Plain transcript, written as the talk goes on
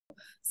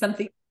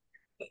something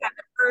we haven't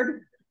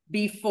heard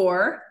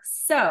before.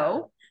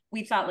 So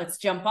we thought, let's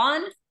jump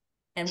on,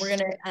 and we're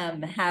going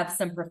to have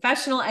some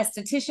professional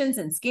estheticians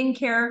and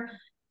skincare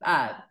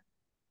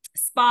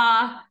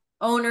spa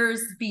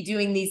owners be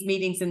doing these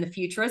meetings in the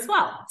future as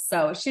well.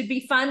 So it should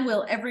be fun.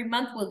 Every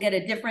month we'll get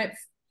a different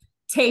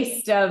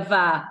taste of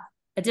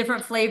a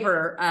different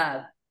flavor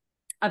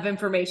of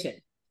information.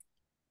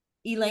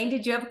 Elaine,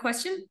 did you have a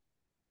question?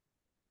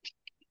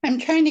 I'm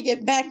trying to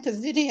get back to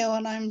video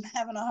and I'm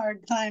having a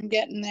hard time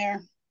getting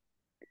there.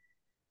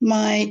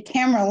 My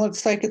camera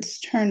looks like it's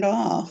turned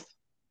off.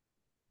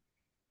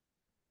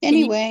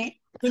 Anyway.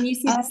 Can you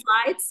see the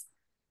slides?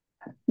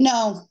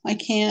 No, I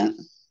can't.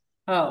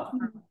 Oh.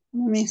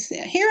 Let me see.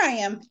 Here I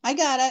am. I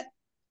got it.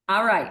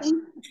 All right.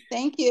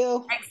 Thank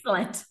you.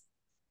 Excellent.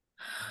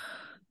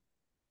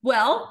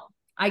 Well,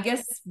 I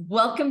guess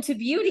welcome to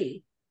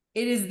Beauty.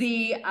 It is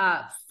the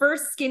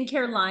first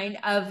skincare line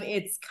of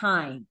its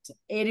kind.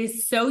 It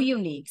is so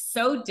unique,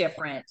 so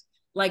different,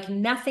 like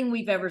nothing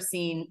we've ever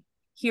seen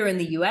here in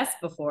the US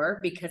before,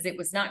 because it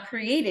was not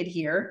created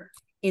here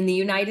in the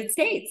United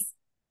States.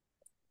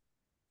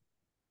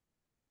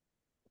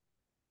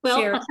 Well,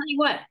 I'll tell you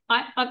what,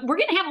 we're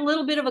going to have a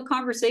little bit of a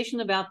conversation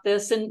about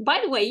this. And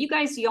by the way, you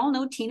all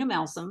know Tina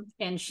Malsom,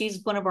 and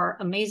she's one of our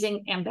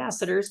amazing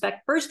ambassadors, in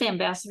fact, first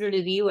ambassador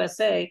to the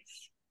USA.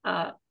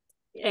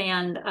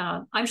 And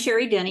I'm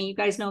Sherry Denny. You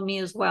guys know me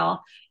as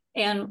well.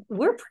 And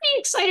we're pretty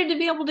excited to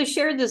be able to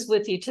share this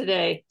with you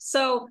today.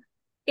 So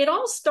it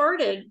all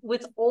started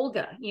with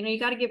Olga. You know, you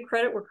got to give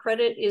credit where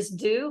credit is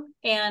due.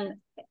 And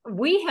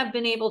we have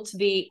been able to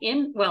be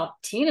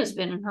Tina's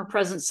been in her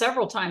presence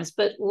several times,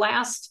 but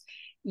last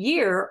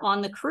year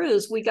on the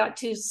cruise, we got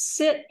to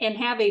sit and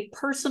have a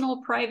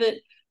personal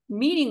private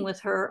meeting with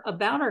her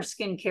about our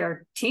skincare.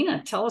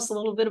 Tina, tell us a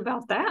little bit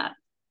about that.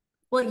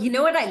 Well, you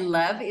know what I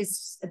love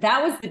is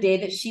that was the day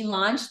that she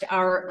launched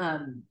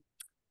our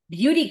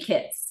beauty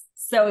kits.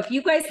 So if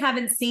you guys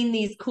haven't seen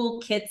these cool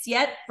kits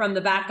yet from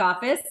the back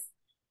office,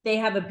 they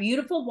have a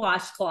beautiful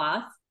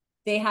washcloth,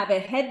 they have a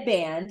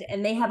headband,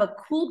 and they have a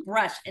cool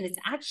brush. And it's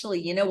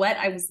actually, you know what?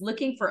 I was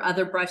looking for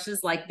other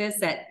brushes like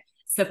this at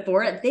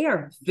Sephora. They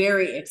are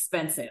very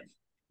expensive.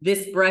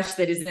 This brush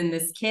that is in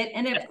this kit,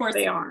 and of course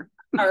they are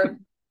our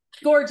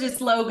gorgeous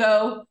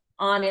logo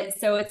on it.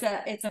 So it's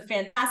a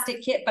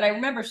fantastic kit. But I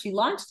remember she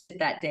launched it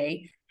that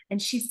day,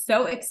 and she's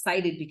so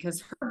excited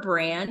because her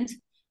brand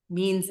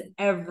means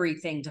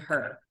everything to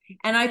her.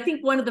 And I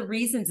think one of the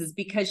reasons is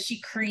because she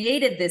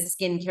created this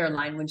skincare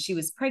line when she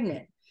was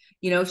pregnant.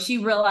 You know, she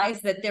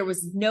realized that there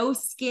was no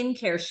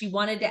skincare she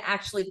wanted to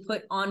actually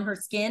put on her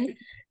skin,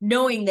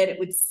 knowing that it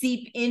would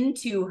seep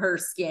into her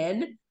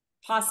skin,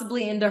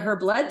 possibly into her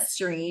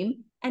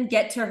bloodstream, and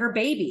get to her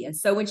baby. And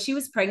so when she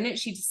was pregnant,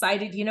 she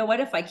decided, you know what,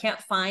 if I can't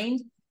find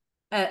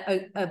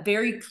a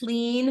very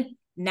clean,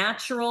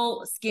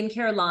 natural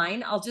skincare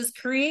line, I'll just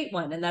create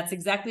one. And that's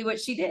exactly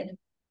what she did.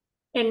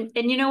 And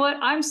you know what?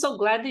 I'm so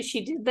glad that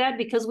she did that,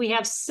 because we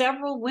have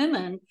several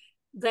women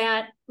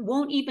that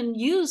won't even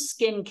use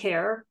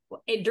skincare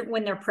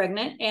when they're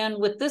pregnant. And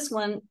with this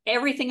one,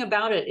 everything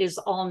about it is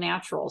all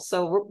natural.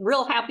 So we're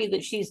real happy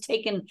that she's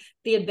taken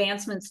the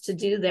advancements to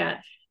do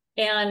that.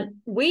 And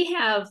we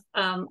have,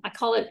 I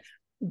call it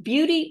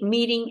Beauty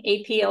Meeting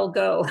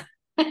APLGO.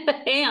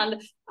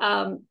 And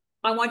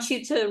I want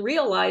you to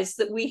realize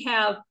that we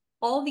have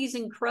all these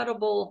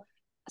incredible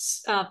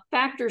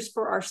factors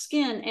for our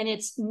skin, and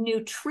it's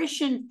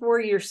nutrition for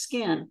your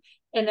skin.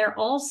 And they're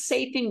all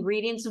safe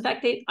ingredients. In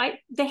fact,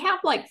 they have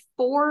like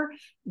 4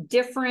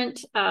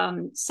 different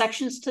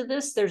sections to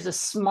this. There's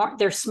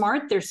they're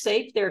smart, they're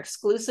safe, they're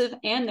exclusive,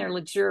 and they're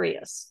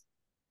luxurious.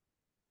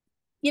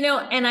 You know,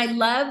 and I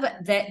love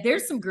that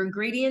there's some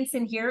ingredients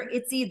in here.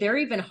 They're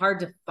even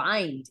hard to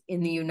find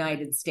in the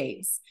United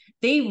States.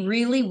 They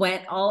really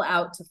went all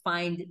out to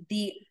find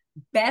the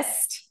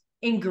best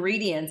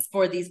ingredients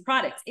for these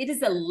products. It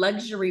is a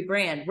luxury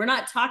brand. We're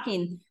not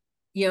talking,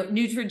 you know,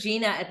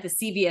 Neutrogena at the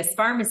CVS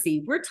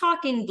pharmacy. We're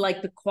talking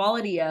like the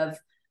quality of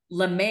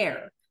La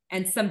Mer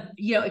and some,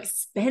 you know,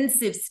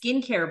 expensive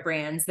skincare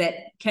brands that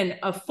can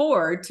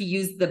afford to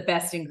use the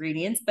best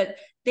ingredients, but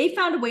they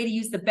found a way to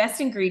use the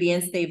best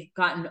ingredients. They've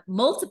gotten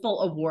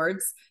multiple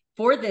awards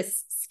for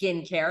this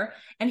skincare.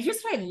 And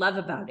here's what I love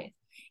about it.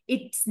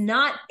 It's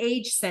not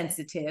age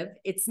sensitive.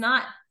 It's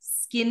not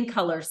skin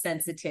color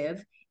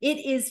sensitive. It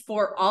is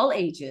for all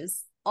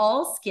ages,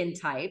 all skin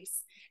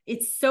types.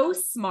 It's so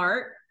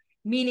smart,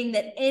 meaning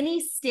that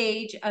any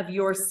stage of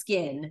your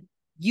skin,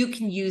 you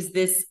can use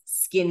this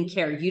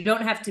skincare. You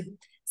don't have to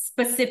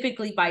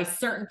specifically buy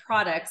certain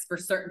products for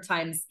certain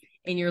times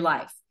in your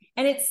life.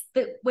 And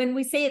when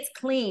we say it's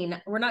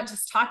clean, we're not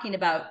just talking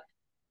about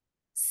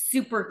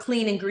super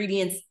clean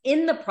ingredients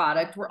in the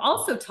product. We're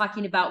also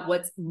talking about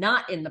what's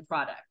not in the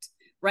product,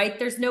 right?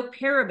 There's no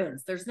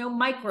parabens, there's no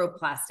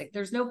microplastic,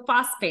 there's no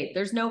phosphate,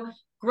 there's no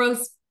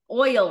gross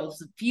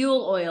oils,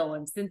 fuel oil,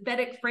 and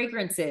synthetic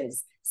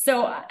fragrances.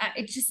 So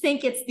I just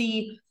think it's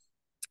the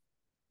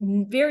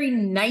very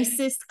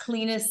nicest,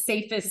 cleanest,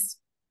 safest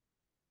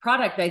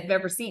product I've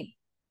ever seen.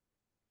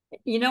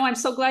 You know, I'm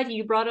so glad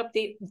you brought up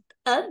the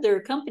other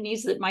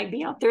companies that might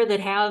be out there that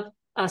have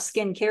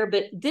skincare,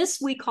 but this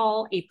we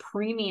call a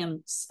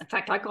premium. In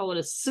fact, I call it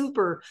a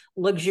super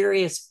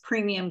luxurious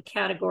premium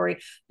category.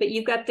 But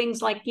you've got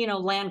things like, you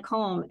know,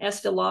 Lancome,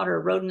 Estee Lauder,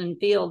 Roden and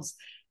Fields.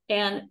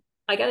 And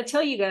I got to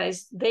tell you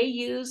guys, they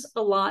use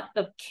a lot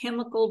of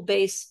chemical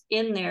base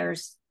in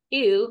theirs.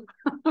 Ew.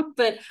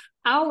 But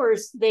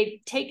ours, they've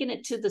taken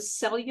it to the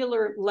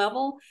cellular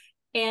level.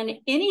 And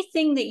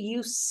anything that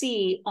you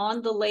see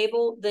on the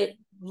label that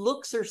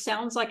looks or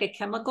sounds like a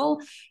chemical,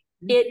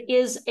 it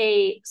is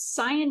a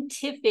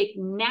scientific,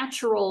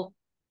 natural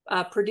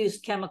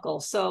produced chemical.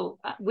 So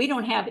we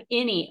don't have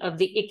any of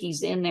the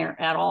ickies in there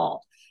at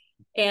all.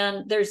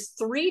 And there's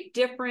 3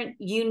 different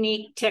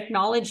unique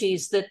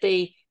technologies that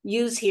they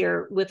use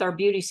here with our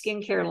beauty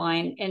skincare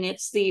line. And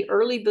it's the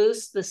Early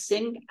Boost, the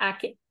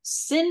Synacay,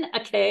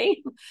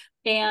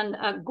 and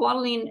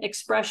Guadaline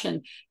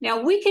Expression.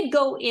 Now, we could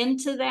go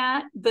into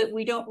that, but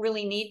we don't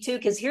really need to,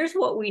 because here's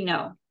what we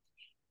know.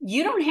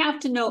 You don't have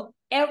to know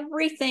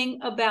everything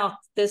about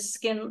this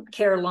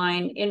skincare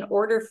line in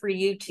order for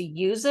you to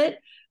use it,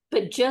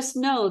 but just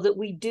know that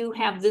we do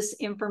have this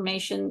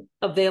information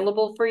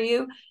available for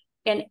you.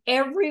 And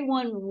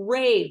everyone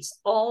raves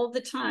all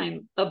the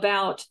time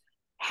about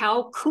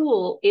how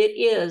cool it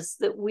is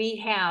that we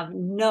have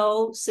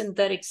no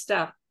synthetic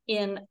stuff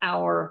in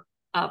our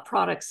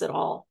products at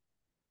all,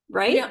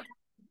 right? Yeah,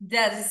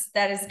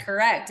 that is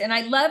correct. And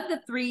I love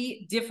the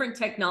 3 different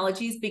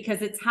technologies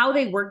because it's how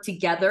they work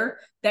together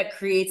that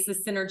creates the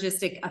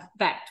synergistic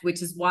effect,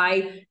 which is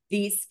why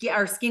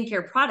our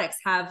skincare products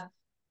have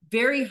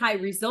very high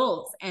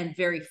results and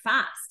very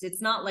fast.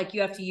 It's not like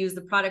you have to use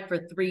the product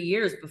for 3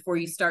 years before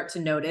you start to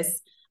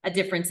notice a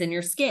difference in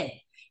your skin.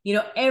 You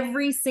know,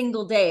 every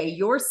single day,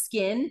 your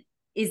skin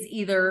is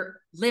either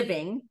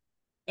living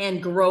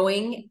and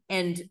growing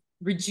and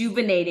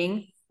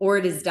rejuvenating, or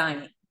it is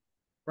dying,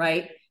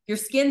 right? Your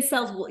skin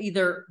cells will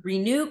either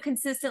renew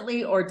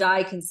consistently or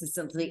die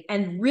consistently.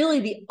 And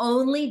really the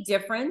only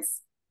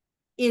difference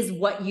is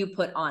what you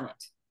put on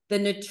it. The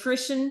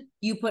nutrition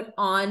you put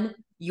on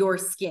your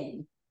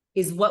skin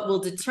is what will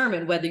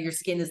determine whether your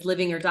skin is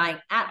living or dying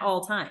at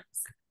all times.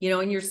 You know,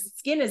 and your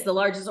skin is the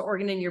largest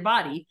organ in your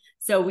body.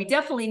 So we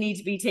definitely need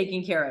to be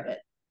taking care of it.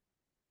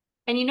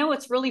 And you know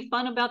what's really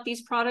fun about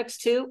these products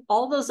too?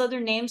 All those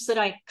other names that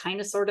I kind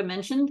of sort of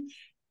mentioned,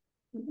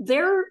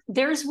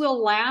 theirs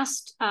will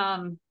last,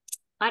 I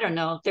don't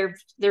know,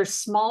 they're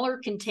smaller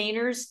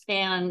containers,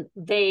 and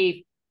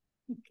I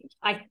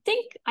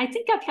think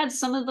I've had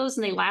some of those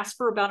and they last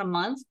for about a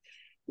month.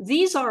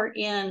 These are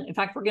in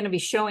fact, we're going to be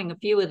showing a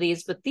few of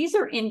these, but this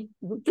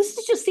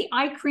is just the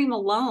eye cream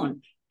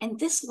alone. And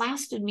this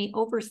lasted me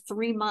over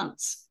 3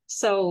 months.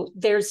 So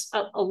there's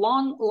a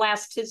long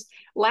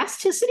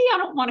elasticity. I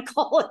don't want to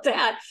call it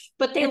that,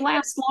 but they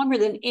last longer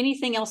than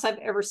anything else I've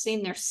ever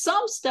seen. There's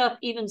some stuff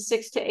even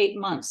 6 to 8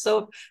 months.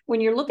 So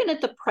when you're looking at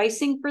the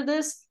pricing for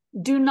this,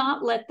 do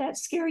not let that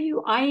scare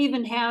you. I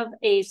even have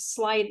a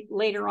slide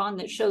later on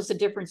that shows the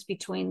difference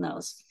between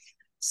those.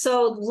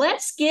 So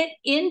let's get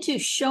into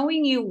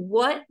showing you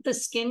what the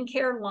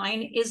skincare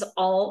line is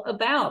all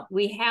about.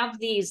 We have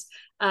these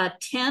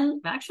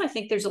 10, actually, I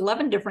think there's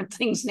 11 different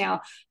things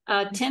now,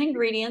 10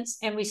 ingredients.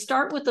 And we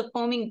start with the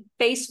foaming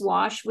face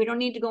wash. We don't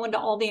need to go into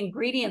all the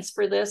ingredients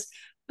for this,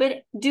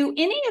 but do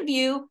any of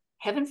you,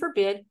 heaven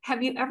forbid,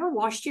 have you ever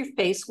washed your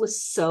face with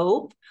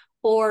soap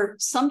or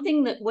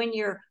something that when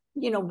you're,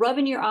 you know,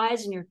 rubbing your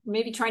eyes and you're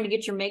maybe trying to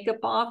get your makeup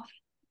off,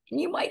 and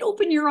you might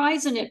open your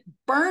eyes and it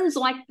burns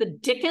like the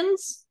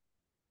dickens?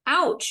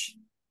 Ouch.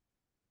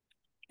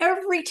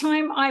 Every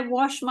time I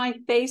wash my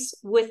face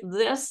with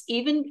this,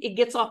 even it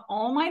gets off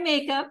all my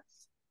makeup,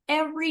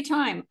 every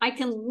time I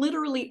can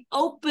literally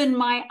open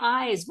my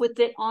eyes with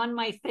it on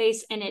my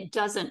face and it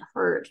doesn't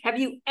hurt. Have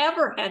you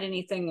ever had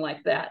anything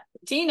like that,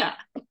 Tina?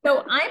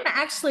 So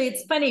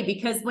it's funny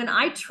because when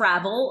I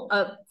travel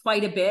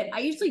quite a bit,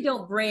 I usually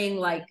don't bring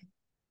like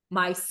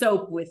my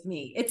soap with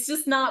me. It's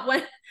just not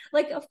what,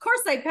 like, of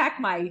course I pack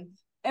my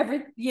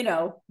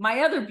my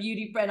other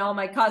beauty and all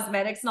my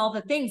cosmetics and all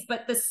the things,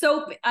 but the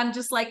soap, I'm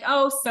just like,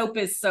 oh, soap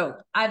is soap.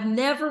 I've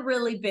never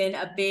really been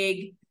a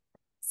big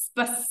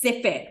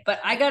specific,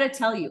 but I got to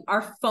tell you,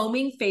 our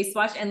foaming face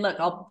wash, and look,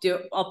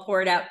 I'll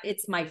pour it out.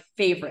 It's my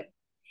favorite.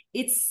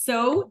 It's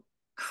so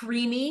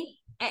creamy.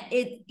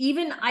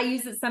 I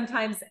use it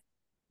sometimes,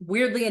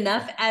 weirdly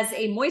enough, as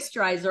a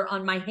moisturizer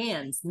on my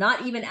hands,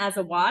 not even as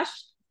a wash,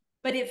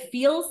 but it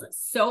feels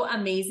so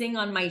amazing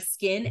on my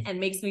skin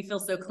and makes me feel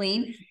so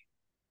clean.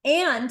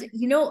 And,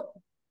 you know,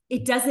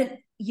 it doesn't,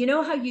 you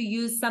know how you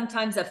use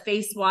sometimes a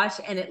face wash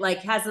and it like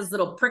has those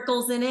little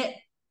prickles in it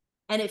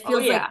and it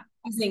feels like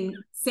using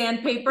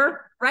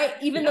sandpaper, right?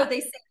 Even though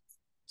they say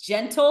it's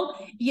gentle,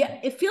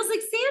 it feels like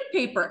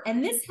sandpaper.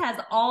 And this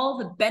has all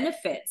the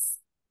benefits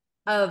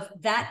of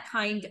that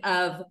kind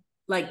of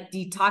like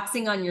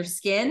detoxing on your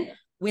skin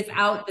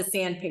without the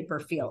sandpaper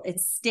feel.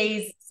 It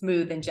stays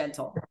smooth and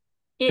gentle.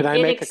 Can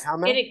I make a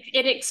comment?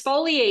 It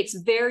exfoliates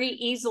very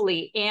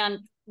easily. And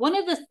one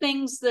of the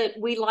things that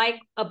we like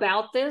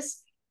about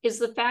this is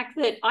the fact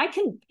that I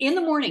can, in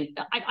the morning,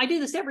 I do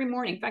this every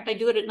morning. In fact, I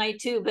do it at night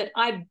too, but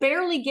I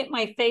barely get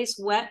my face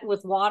wet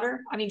with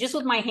water. I mean, just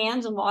with my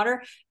hands and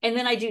water. And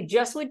then I do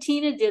just what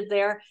Tina did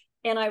there.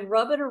 And I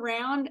rub it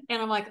around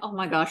and I'm like, oh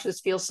my gosh, this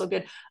feels so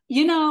good.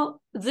 You know,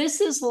 this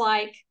is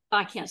like,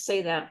 I can't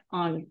say that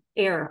on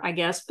air, I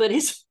guess, but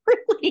it's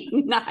really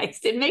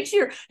nice.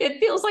 It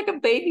feels like a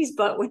baby's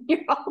butt when you're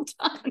all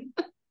done.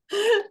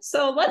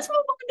 So let's move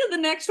on to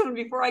the next one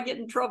before I get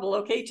in trouble.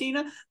 Okay,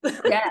 Tina?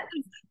 Yeah.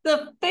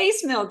 The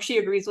face milk, she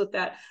agrees with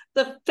that.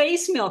 The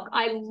face milk,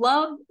 I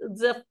love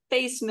the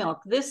face milk.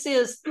 This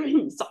is,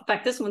 in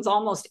fact, this one's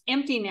almost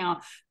empty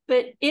now,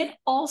 but it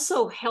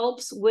also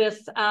helps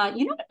with,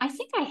 you know, I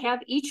think I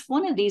have each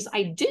one of these.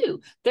 I do.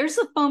 There's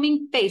the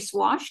foaming face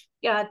wash.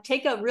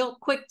 Take a real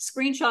quick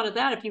screenshot of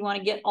that if you want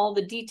to get all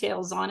the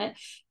details on it.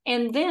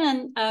 And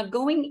then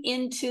going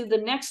into the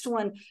next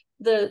one,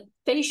 the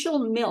facial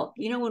milk.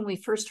 You know, when we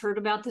first heard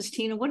about this,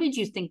 Tina, what did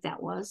you think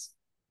that was?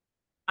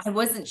 I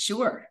wasn't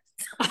sure.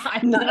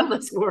 None of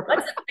us were.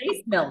 What's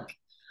face milk?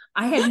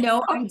 I had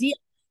no idea.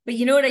 But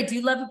you know what I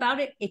do love about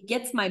it? It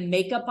gets my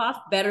makeup off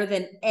better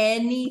than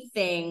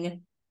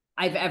anything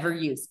I've ever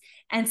used.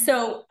 And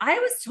so I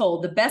was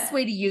told the best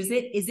way to use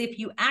it is if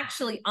you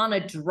actually on a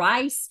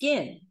dry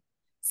skin.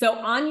 So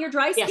on your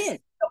dry skin.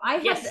 So I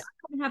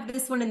don't have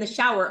this one in the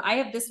shower. I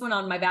have this one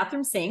on my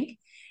bathroom sink.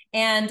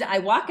 And I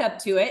walk up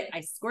to it,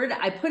 I squirt it,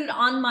 I put it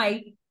on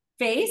my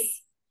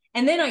face,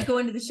 and then I go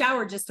into the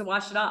shower just to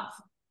wash it off.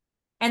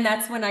 And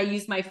that's when I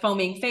use my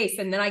foaming face.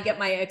 And then I get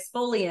my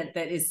exfoliant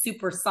that is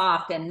super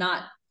soft and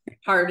not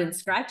hard and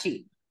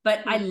scratchy.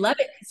 But I love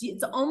it because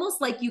it's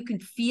almost like you can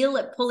feel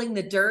it pulling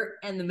the dirt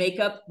and the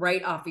makeup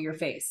right off of your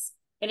face.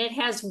 And it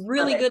has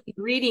really good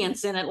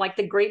ingredients in it, like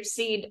the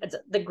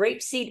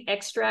grapeseed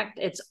extract.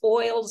 It's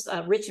oils,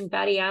 rich in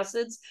fatty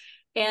acids.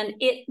 And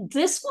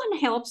this one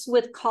helps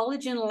with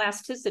collagen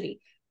elasticity.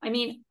 I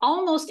mean,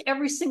 almost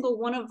every single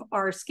one of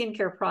our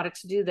skincare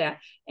products do that.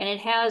 And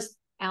it has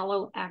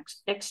aloe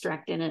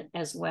extract in it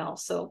as well.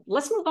 So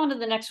let's move on to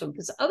the next one,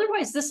 because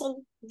otherwise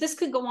this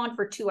could go on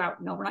for 2 hours.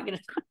 No, we're not going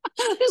to.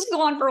 This could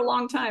go on for a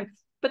long time.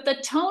 But the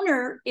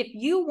toner, if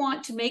you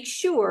want to make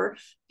sure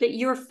that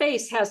your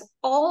face has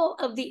all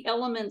of the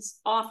elements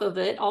off of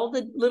it, all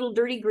the little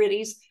dirty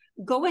gritties,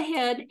 go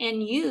ahead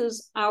and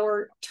use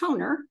our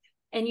toner.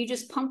 And you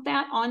just pump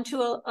that onto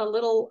a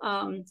little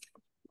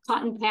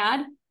cotton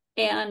pad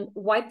and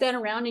wipe that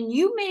around. And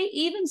you may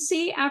even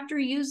see, after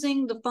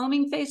using the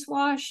foaming face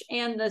wash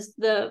and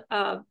the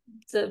I'm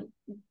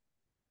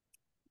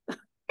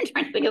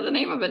trying to think of the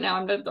name of it now.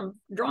 I'm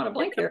drawing a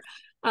blank here.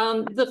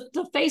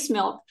 The face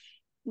milk,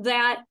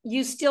 that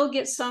you still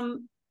get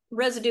some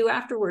residue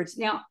afterwards.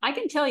 Now, I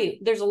can tell you,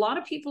 there's a lot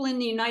of people in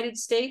the United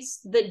States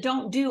that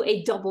don't do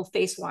a double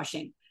face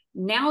washing.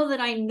 Now that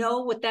I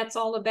know what that's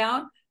all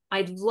about,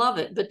 I love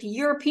it. But the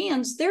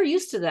Europeans, they're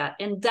used to that.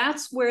 And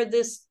that's where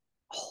this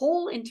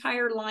whole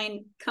entire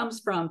line comes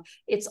from.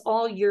 It's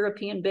all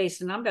European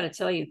based. And I'm going to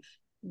tell you,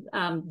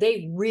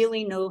 they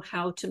really know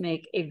how to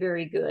make a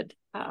very good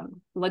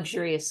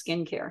luxurious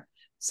skincare.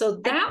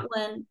 So that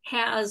one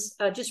has,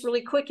 just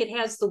really quick, it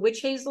has the witch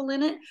hazel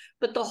in it.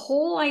 But the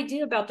whole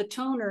idea about the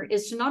toner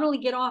is to not only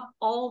get off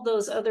all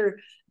those other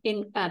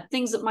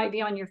things that might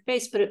be on your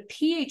face, but it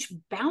pH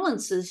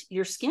balances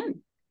your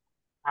skin.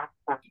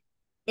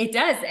 It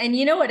does. And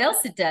you know what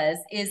else it does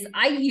is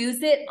I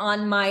use it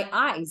on my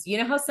eyes. You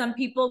know how some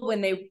people,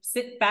 when they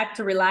sit back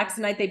to relax at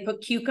night, they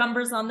put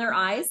cucumbers on their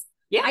eyes?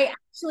 Yeah. I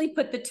actually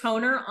put the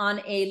toner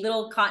on a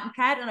little cotton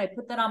pad and I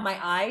put that on my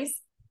eyes.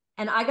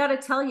 And I got to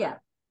tell you,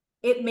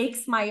 it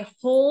makes my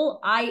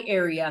whole eye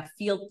area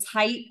feel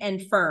tight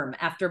and firm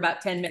after about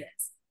 10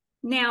 minutes.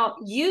 Now,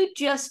 you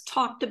just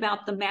talked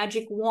about the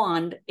magic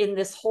wand in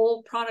this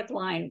whole product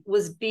line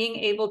was being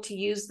able to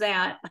use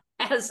that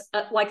as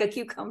like a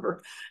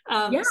cucumber.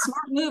 Smart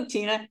move,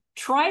 Tina.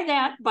 Try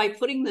that by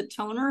putting the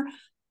toner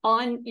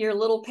on your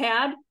little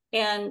pad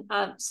and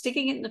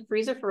sticking it in the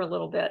freezer for a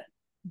little bit.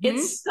 Mm-hmm.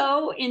 It's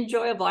so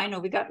enjoyable. I know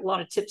we got a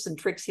lot of tips and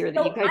tricks here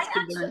that you guys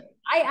can learn.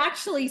 I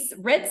actually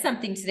read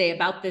something today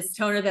about this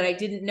toner that I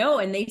didn't know.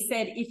 And they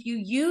said, if you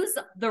use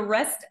the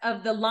rest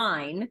of the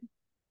line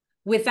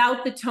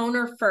without the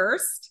toner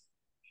first,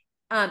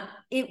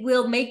 it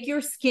will make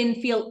your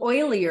skin feel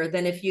oilier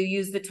than if you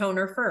use the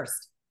toner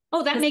first.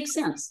 Oh, that makes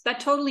sense.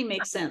 That totally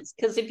makes sense.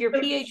 Because if your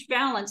pH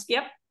balanced,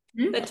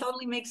 that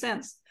totally makes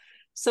sense.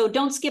 So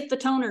don't skip the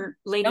toner,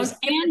 ladies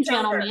and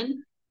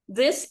gentlemen.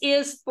 This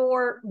is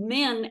for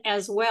men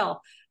as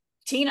well.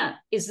 Tina,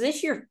 is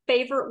this your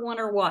favorite one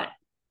or what?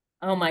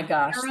 Oh my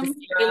gosh. Serum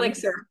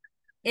elixir.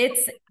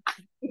 It's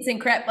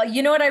incredible.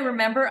 You know what I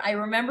remember? I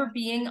remember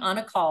being on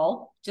a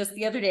call just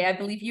the other day. I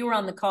believe you were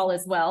on the call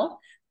as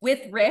well with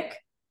Rick,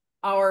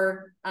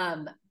 our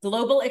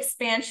global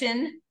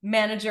expansion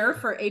manager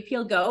for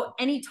APLGO.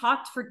 And he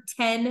talked for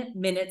 10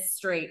 minutes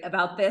straight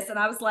about this. And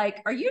I was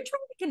like, are you trying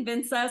to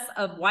convince us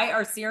of why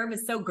our serum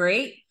is so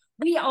great?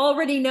 We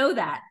already know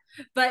that.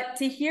 But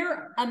to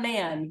hear a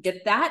man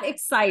get that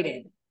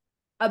excited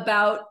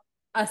about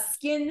a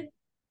skin,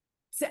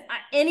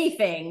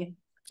 anything,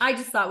 I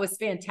just thought was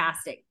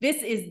fantastic.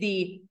 This is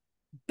the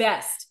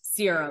best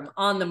serum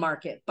on the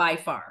market by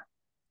far.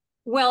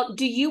 Well,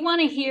 do you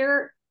want to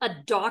hear a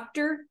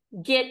doctor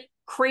get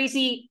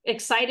crazy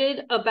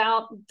excited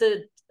about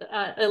the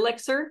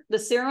elixir, the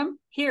serum?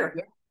 Here,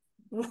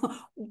 yeah.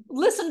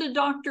 Listen to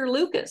Dr.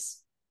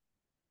 Lucas.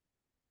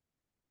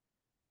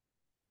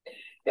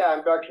 Yeah,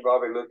 I'm Dr.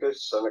 Bobby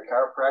Lucas. I'm a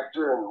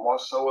chiropractor in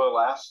Malsom,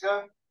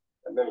 Alaska.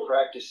 I've been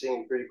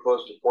practicing pretty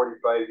close to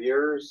 45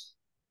 years.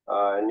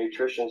 And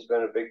nutrition's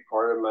been a big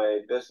part of my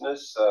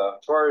business.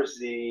 As far as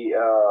the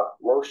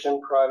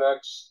lotion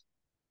products,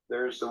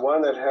 there's the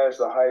one that has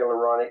the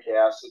hyaluronic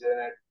acid in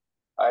it.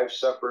 I've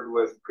suffered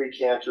with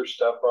precancer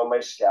stuff on my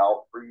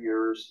scalp for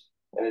years,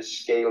 and it's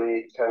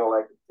scaly, kind of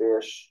like a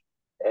fish.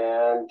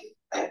 And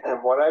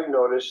what I've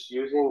noticed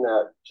using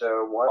that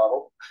one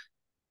bottle,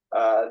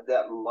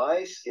 that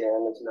my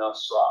skin is now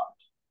soft.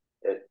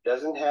 It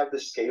doesn't have the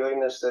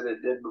scaliness that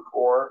it did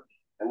before,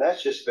 and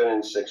that's just been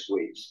in 6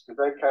 weeks.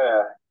 Because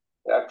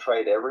I've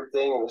tried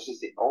everything, and this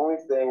is the only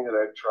thing that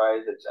I've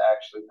tried that's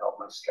actually helped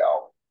my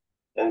scalp.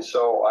 And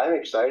so I'm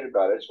excited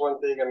about it. It's one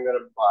thing I'm going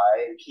to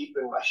buy and keep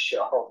in my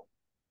shelf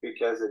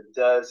because it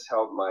does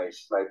help my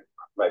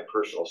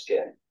personal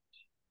skin.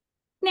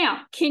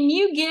 Now, can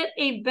you get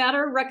a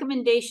better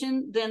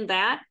recommendation than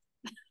that?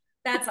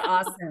 That's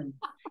awesome.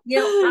 You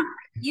know,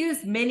 I've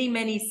used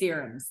many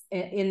serums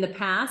in the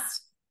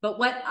past, but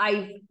what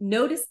I've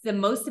noticed the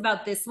most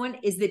about this one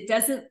is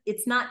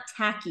it's not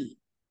tacky.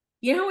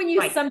 You know, when you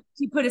sometimes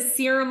you put a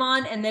serum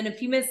on and then a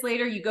few minutes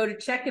later you go to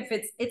check if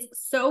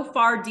it's so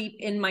far deep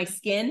in my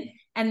skin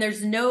and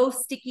there's no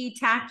sticky,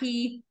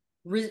 tacky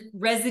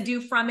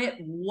residue from it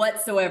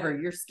whatsoever.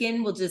 Your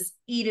skin will just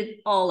eat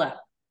it all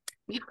up.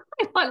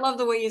 I love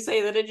the way you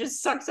say that. It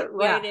just sucks it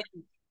right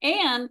in.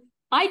 And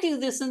I do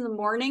this in the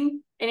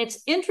morning, and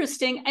it's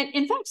interesting. And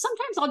in fact,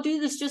 sometimes I'll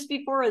do this just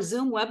before a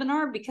Zoom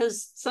webinar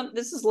because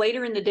this is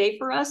later in the day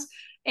for us.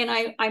 And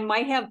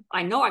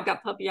I know I've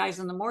got puppy eyes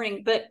in the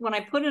morning, but when I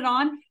put it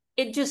on,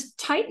 it just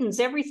tightens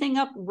everything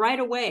up right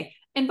away.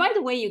 And by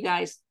the way, you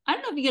guys, I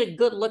don't know if you get a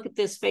good look at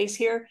this face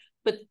here,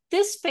 but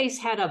this face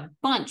had a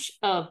bunch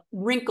of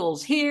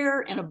wrinkles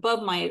here and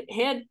above my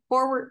head,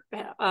 forward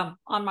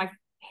on my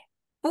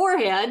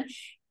forehead.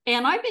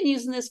 And I've been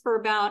using this for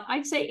about,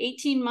 I'd say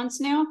 18 months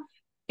now.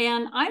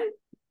 And I'm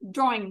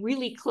drawing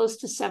really close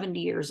to 70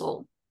 years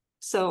old.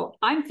 So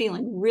I'm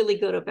feeling really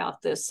good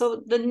about this.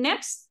 So the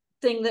next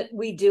thing that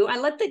we do,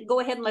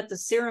 go ahead and let the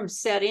serum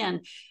set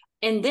in.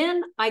 And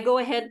then I go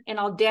ahead and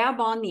I'll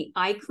dab on the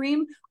eye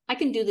cream. I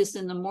can do this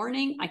in the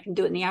morning. I can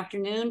do it in the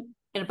afternoon.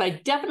 And if I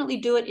definitely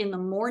do it in the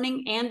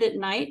morning and at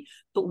night.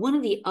 But one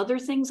of the other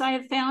things I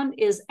have found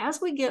is as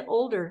we get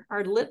older,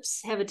 our lips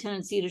have a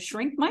tendency to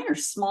shrink. Mine are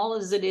small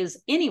as it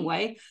is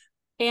anyway.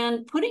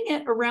 And putting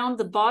it around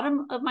the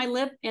bottom of my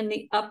lip and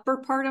the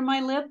upper part of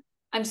my lip,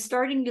 I'm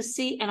starting to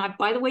see, and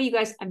by the way, you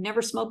guys, I've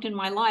never smoked in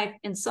my life.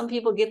 And some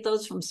people get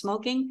those from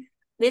smoking.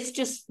 It's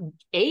just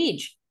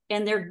age.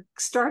 And they're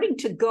starting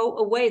to go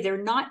away.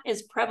 They're not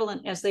as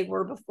prevalent as they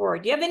were before.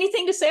 Do you have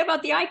anything to say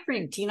about the eye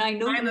cream, Tina? I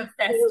know I'm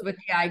obsessed with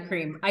the eye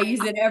cream. I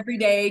use it every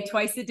day,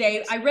 twice a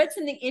day. I read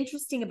something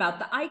interesting about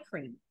the eye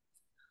cream.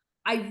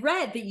 I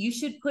read that you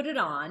should put it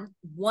on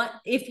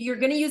if you're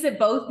going to use it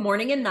both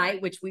morning and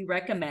night, which we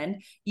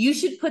recommend, you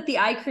should put the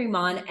eye cream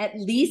on at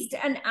least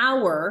an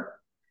hour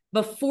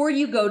before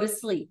you go to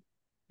sleep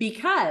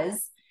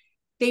because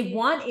they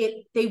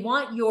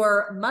want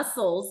your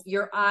muscles,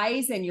 your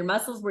eyes and your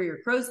muscles where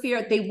your crow's feet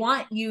are, they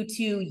want you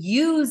to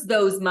use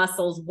those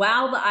muscles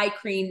while the eye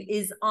cream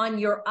is on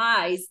your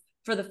eyes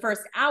for the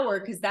first hour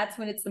because that's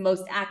when it's the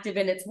most active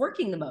and it's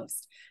working the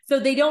most. So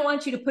they don't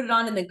want you to put it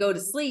on and then go to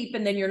sleep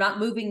and then you're not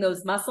moving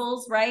those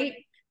muscles, right?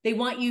 They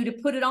want you to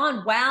put it on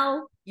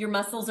while your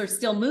muscles are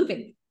still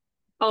moving.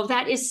 Oh,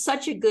 that is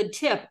such a good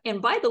tip.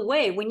 And by the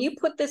way, when you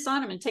put this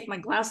on, I'm going to take my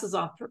glasses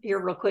off here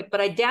real quick,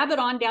 but I dab it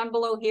on down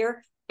below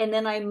here and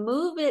then I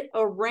move it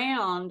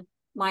around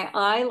my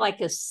eye like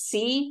a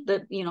C,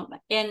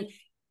 and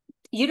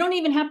you don't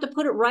even have to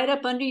put it right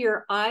up under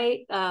your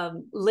eye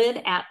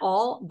lid at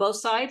all, both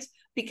sides,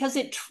 because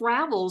it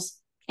travels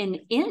an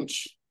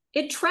inch.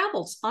 It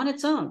travels on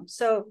its own.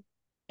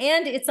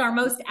 And it's our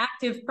most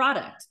active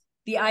product,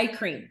 the eye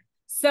cream.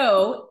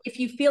 So if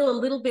you feel a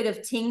little bit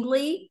of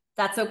tingly,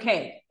 that's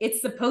okay.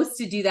 It's supposed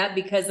to do that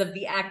because of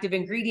the active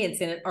ingredients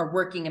in it are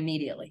working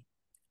immediately.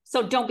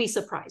 So don't be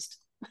surprised.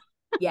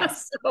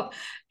 Yes.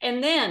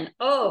 And then,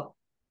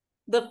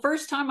 the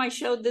first time I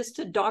showed this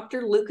to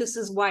Dr.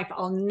 Lucas's wife,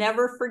 I'll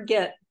never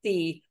forget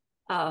the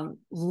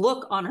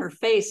look on her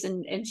face.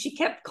 And she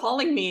kept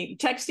calling me,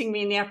 texting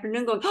me in the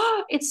afternoon going,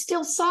 oh, it's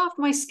still soft.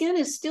 My skin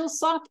is still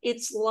soft.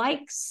 It's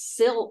like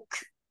silk.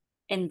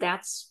 And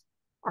that's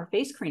our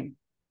face cream.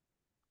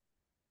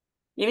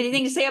 You have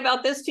anything to say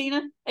about this,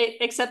 Tina?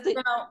 Except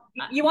that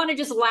you want to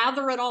just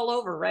lather it all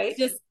over, right?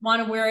 Just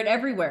want to wear it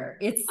everywhere.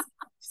 It's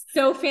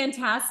so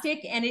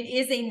fantastic. And it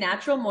is a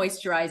natural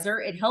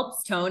moisturizer. It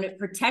helps tone. It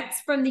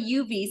protects from the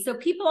UV. So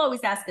people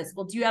always ask us,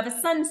 well, do you have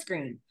a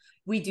sunscreen?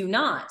 We do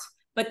not.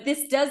 But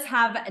this does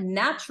have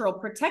natural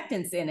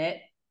protectants in it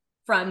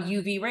from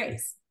UV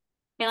rays.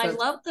 And so I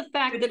love the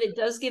fact that it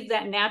does give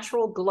that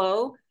natural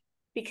glow,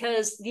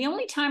 because the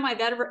only time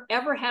I've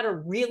ever had a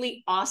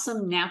really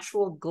awesome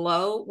natural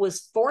glow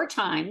was 4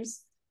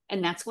 times,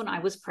 and that's when I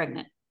was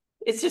pregnant.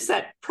 It's just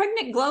that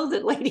pregnant glow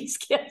that ladies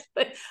get.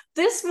 But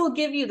this will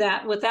give you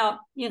that without,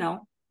 you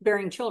know,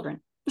 bearing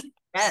children.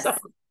 Yes. So,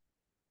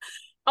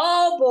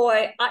 oh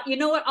boy, you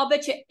know what? I'll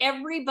bet you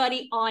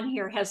everybody on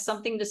here has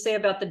something to say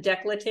about the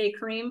décolleté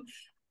cream.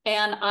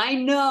 And I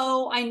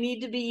know I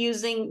need to be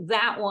using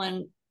that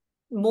one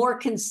more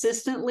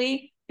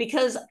consistently,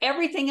 because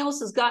everything else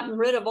has gotten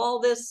rid of all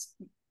this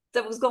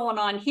that was going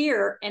on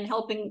here and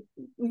helping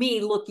me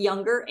look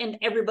younger and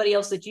everybody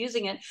else that's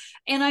using it.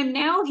 And I'm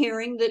now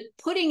hearing that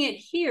putting it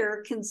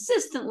here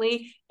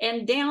consistently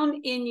and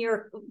down in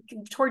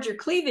towards your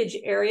cleavage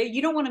area,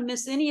 you don't want to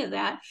miss any of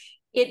that.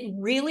 It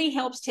really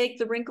helps take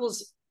the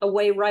wrinkles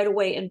away right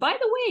away. And by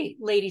the way,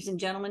 ladies and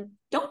gentlemen,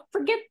 don't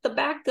forget the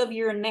back of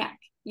your neck.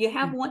 You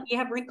have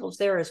wrinkles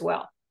there as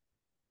well.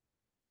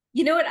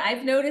 You know what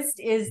I've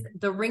noticed is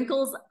the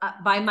wrinkles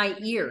by my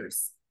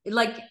ears.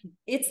 Like,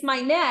 it's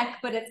my neck,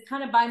 but it's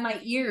kind of by my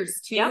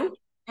ears too. Yep.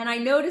 And I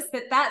noticed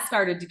that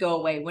started to go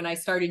away when I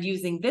started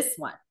using this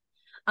one.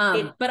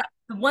 But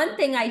the one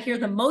thing I hear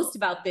the most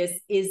about this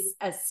is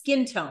a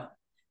skin tone,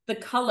 the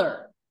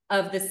color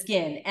of the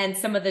skin, and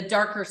some of the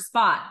darker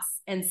spots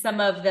and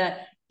some of the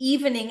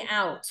evening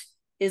out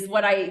is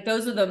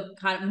those are the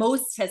kind of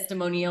most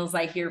testimonials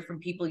I hear from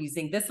people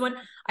using this one.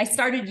 I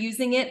started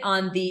using it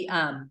on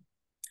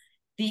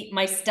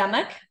my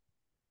stomach,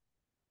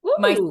 Ooh.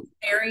 My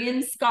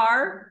cesarean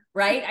scar,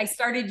 right? I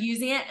started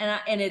using it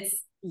and it's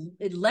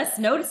less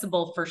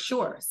noticeable for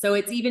sure. So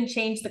it's even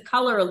changed the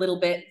color a little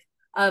bit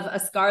of a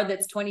scar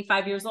that's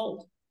 25 years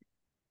old.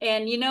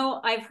 And, you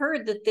know, I've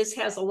heard that this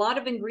has a lot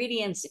of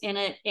ingredients in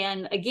it.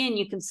 And again,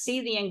 you can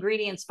see the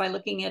ingredients by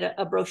looking at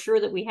a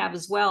brochure that we have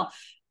as well.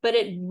 But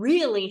it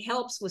really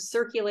helps with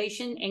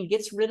circulation and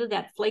gets rid of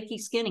that flaky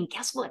skin. And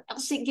guess what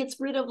else it gets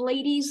rid of,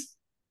 ladies?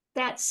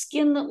 That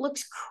skin that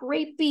looks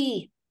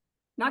crepey,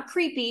 not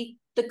creepy,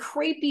 the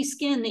crepey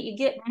skin that you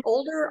get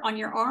older on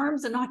your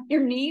arms and on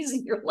your knees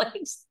and your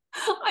legs.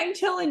 I'm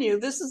telling you,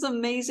 this is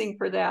amazing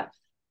for that.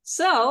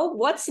 So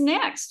what's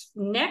next?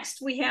 Next,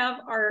 we have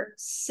our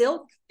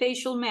silk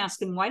facial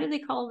mask. And why do they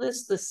call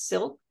this the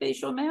silk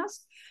facial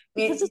mask?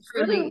 Because it's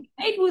really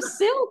made with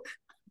silk.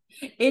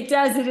 It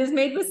does. It is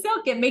made with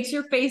silk. It makes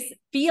your face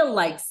feel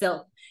like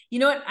silk. You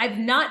know what? I've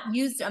not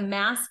used a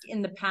mask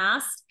in the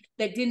past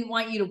that didn't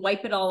want you to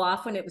wipe it all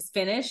off when it was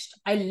finished.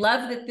 I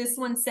love that this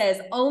one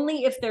says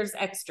only if there's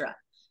extra.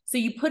 So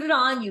you put it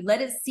on, you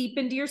let it seep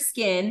into your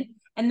skin,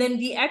 and then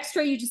the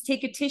extra, you just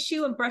take a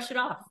tissue and brush it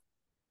off.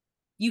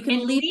 You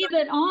can leave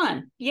it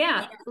on.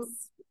 Yeah. Yes.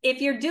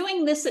 If you're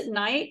doing this at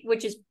night,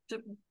 which is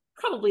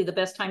probably the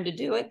best time to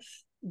do it,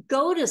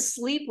 go to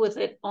sleep with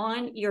it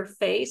on your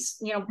face,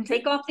 you know,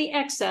 take off the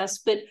excess,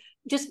 but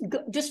just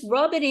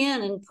rub it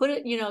in and put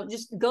it, you know,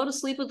 just go to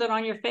sleep with it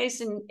on your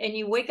face, and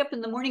you wake up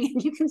in the morning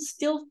and you can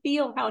still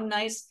feel how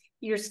nice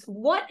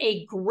what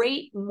a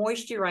great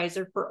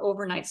moisturizer for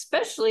overnight,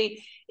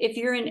 especially if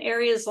you're in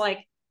areas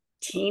like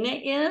Tina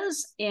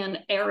is in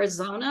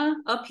Arizona.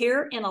 Up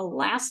here in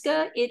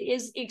Alaska, it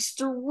is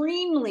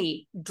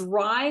extremely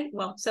dry.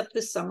 Well, except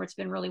this summer, it's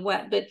been really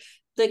wet, but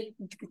the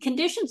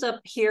conditions up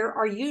here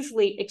are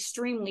usually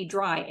extremely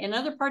dry. In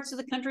other parts of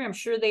the country, I'm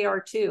sure they are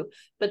too.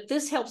 But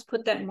this helps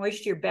put that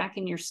moisture back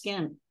in your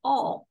skin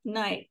all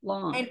night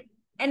long.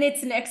 And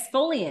it's an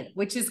exfoliant,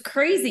 which is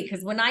crazy,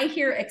 because when I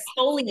hear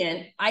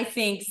exfoliant, I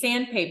think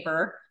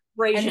sandpaper.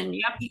 Abrasion,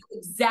 yep. The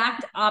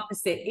exact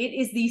opposite. It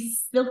is the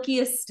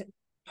silkiest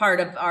part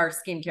of our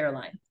skincare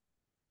line.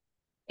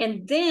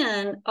 And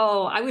then,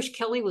 oh, I wish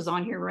Kelly was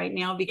on here right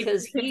now,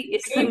 because he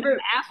is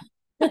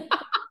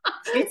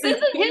this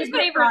is his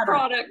favorite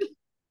product.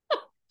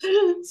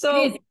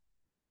 So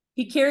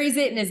he carries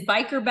it in his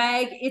biker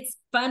bag. It's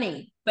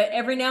funny, but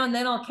every now and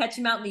then I'll catch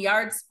him out in the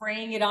yard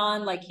spraying it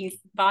on like he's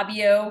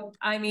Fabio.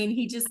 I mean,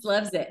 he just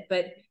loves it.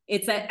 But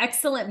it's an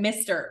excellent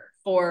mister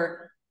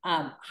for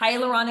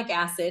hyaluronic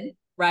acid,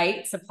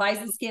 right? Supplies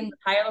the skin with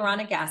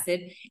hyaluronic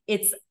acid.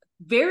 It's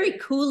very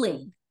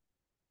cooling.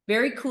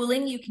 Very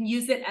cooling. You can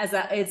use it as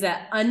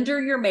a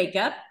under your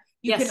makeup.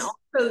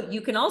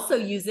 You can also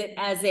use it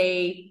as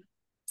a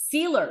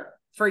sealer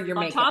for your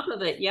makeup. On top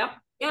of it, yep.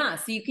 Yeah,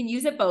 so you can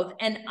use it both.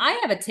 And I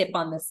have a tip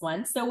on this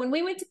one. So when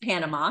we went to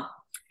Panama,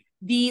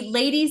 the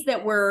ladies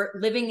that were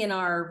living in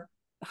our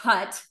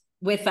hut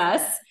with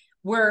us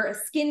were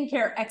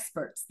skincare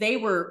experts.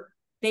 They'd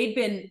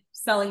been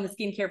selling the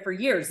skincare for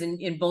years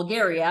in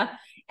Bulgaria.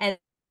 And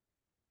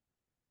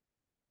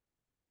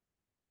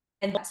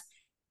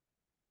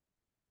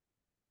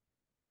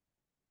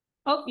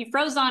oh, you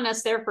froze on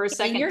us there for a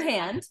second. In your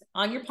hand,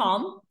 on your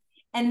palm,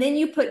 and then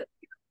you put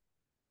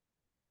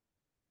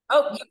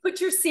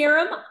your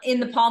serum in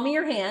the palm of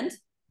your hand,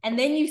 and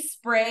then you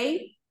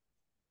spray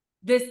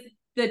the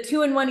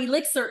 2-in-1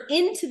 elixir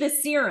into the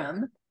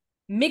serum,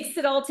 mix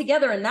it all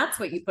together, and that's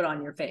what you put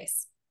on your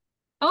face.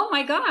 Oh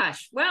my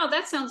gosh. Wow,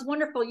 that sounds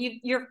wonderful.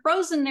 You're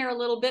frozen there a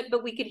little bit,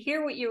 but we could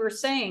hear what you were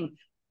saying.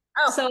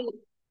 Oh.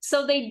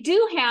 So they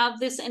do have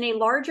this in a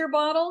larger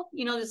bottle.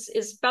 You know, this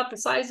is about the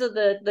size of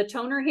the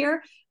toner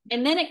here.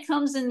 And then it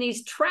comes in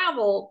these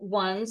travel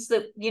ones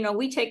that, you know,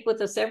 we take with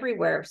us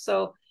everywhere.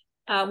 So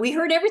we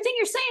heard everything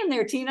you're saying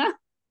there, Tina.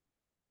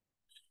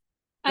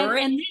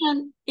 And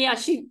then, yeah,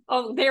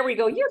 oh, there we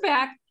go. You're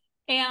back.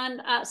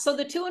 And so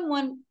the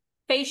 2-in-1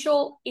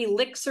 facial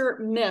elixir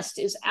mist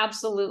is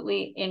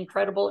absolutely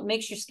incredible. It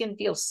makes your skin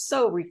feel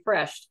so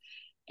refreshed.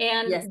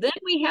 And yes. Then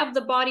we have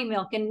the body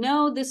milk. And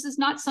no, this is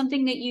not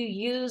something that you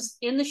use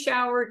in the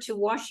shower to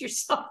wash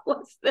yourself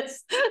with.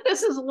 This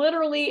is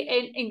literally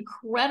an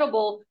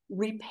incredible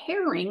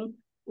repairing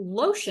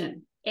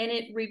lotion. And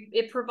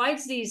it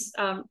provides these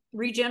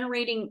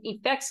regenerating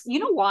effects. You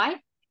know why?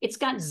 It's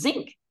got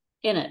zinc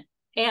in it.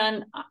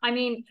 And I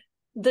mean,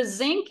 the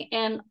zinc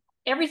and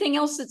everything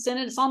else that's in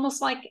it, it's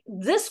almost like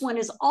this one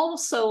is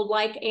also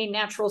like a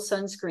natural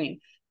sunscreen.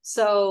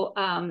 So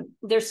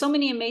there's so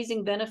many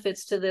amazing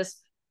benefits to this.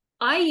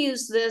 I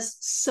use this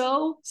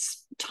so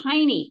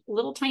tiny,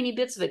 little tiny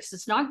bits of it.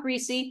 It's not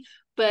greasy,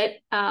 but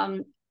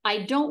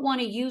I don't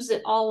want to use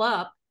it all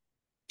up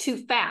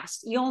too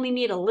fast. You only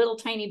need a little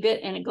tiny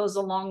bit and it goes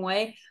a long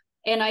way.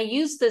 And I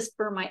use this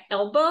for my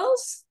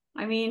elbows.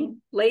 I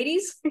mean,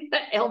 ladies,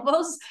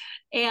 elbows.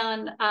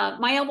 And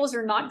my elbows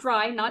are not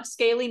dry, not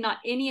scaly, not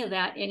any of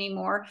that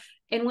anymore.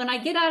 And when I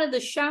get out of the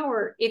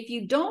shower, if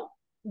you don't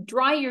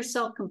dry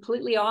yourself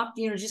completely off,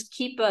 you know, just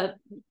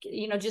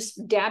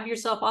just dab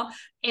yourself off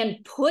and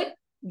put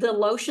the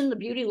lotion, the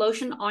beauty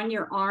lotion on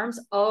your arms.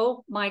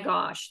 Oh my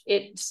gosh.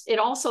 It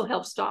also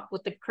helps stop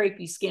with the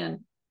crepey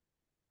skin.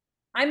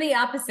 I'm the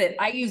opposite.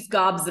 I use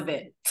gobs of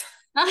it.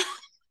 I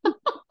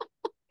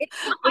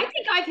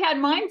think I've had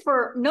mine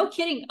for, no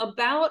kidding, I've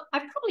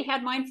probably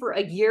had mine for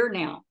a year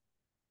now.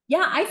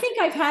 Yeah, I think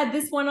I've had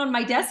this one on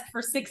my desk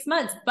for 6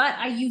 months, but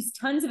I use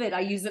tons of it. I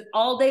use it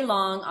all day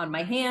long on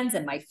my hands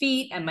and my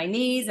feet and my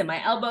knees and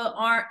my elbow,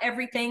 arm,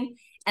 everything.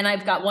 And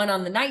I've got one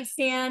on the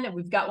nightstand, and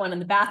we've got one in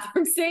the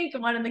bathroom sink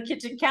and one in the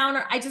kitchen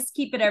counter. I just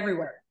keep it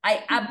everywhere.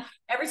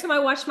 Every time I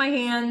wash my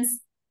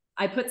hands,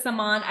 I put some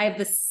on. I have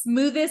the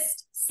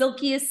smoothest,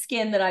 silkiest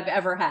skin that I've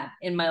ever had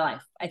in my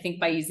life, I think,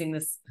 by using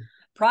this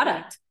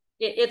product.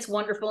 It's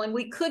wonderful. And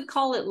we could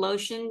call it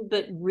lotion,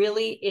 but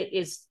really it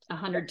is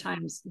 100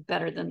 times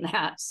better than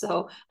that.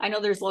 So I know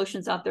there's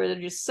lotions out there that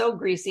are just so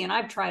greasy, and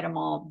I've tried them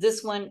all.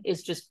 This one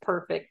is just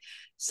perfect.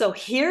 So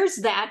here's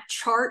that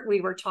chart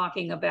we were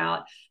talking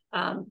about,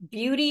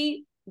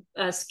 beauty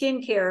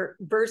skincare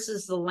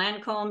versus the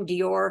Lancome,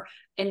 Dior,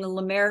 and the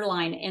La Mer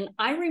line. And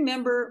I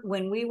remember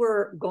when we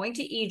were going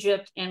to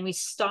Egypt and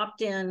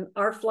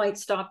our flight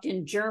stopped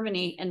in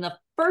Germany, and the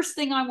first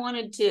thing I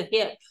wanted to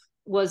hit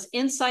was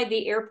inside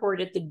the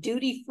airport at the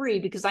duty free,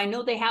 because I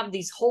know they have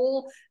these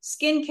whole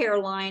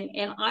skincare line,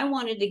 and I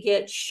wanted to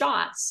get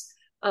shots,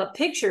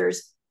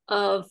 pictures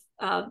of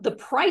the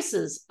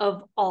prices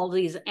of all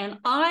these. And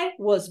I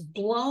was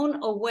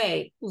blown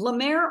away. La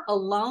Mer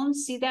alone,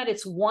 see that?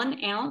 It's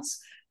 1 ounce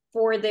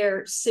for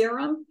their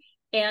serum,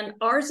 and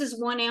ours is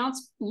 1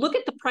 ounce. Look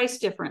at the price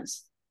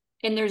difference.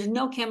 And there's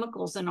no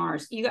chemicals in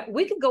ours.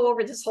 We could go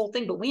over this whole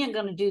thing, but we ain't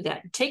going to do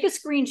that. Take a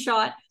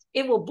screenshot.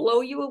 It will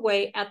blow you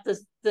away at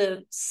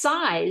the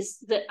size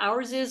that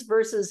ours is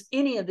versus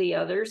any of the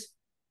others.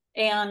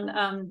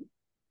 And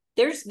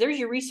there's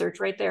your research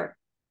right there.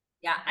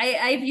 Yeah,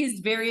 I've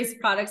used various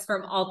products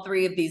from all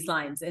 3 of these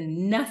lines,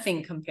 and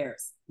nothing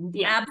compares.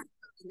 Yeah. Absolutely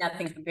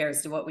nothing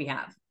compares to what we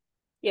have.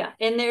 Yeah,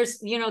 and there's,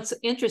 it's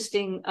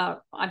interesting.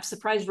 I'm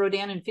surprised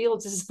Rodan and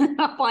Fields is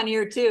up on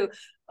here too.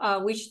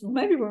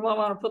 Maybe we might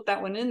want to put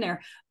that one in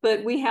there.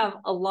 But we have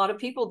a lot of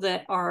people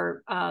that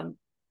are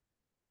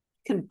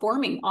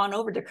conforming on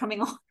over. They're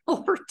coming on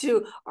over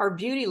to our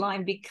beauty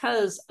line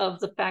because of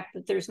the fact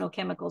that there's no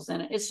chemicals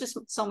in it. It's just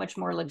so much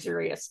more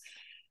luxurious.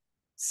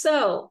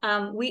 So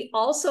we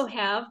also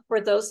have,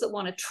 for those that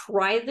want to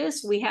try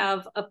this, we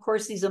have, of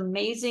course, these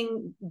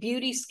amazing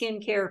beauty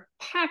skincare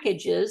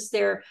packages.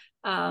 They're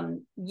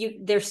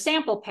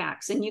sample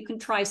packs, and you can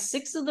try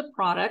 6 of the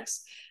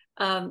products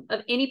of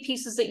any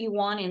pieces that you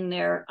want in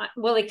there.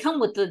 Well, they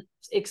come with the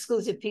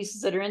exclusive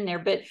pieces that are in there,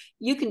 but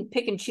you can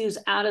pick and choose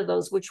out of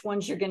those which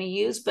ones you're going to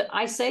use. But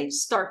I say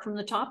start from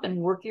the top and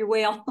work your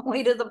way all the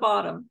way to the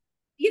bottom.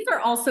 These are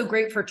also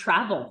great for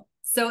travel.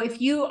 So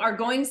if you are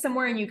going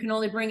somewhere and you can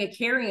only bring a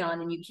carry-on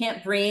and you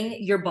can't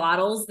bring your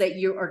bottles that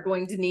you are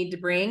going to need to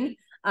bring,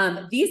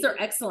 these are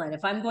excellent.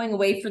 If I'm going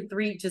away for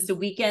just a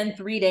weekend,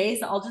 3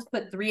 days, I'll just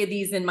put 3 of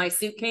these in my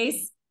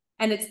suitcase.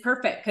 And it's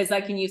perfect because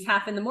I can use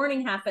half in the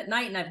morning, half at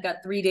night, and I've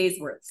got 3 days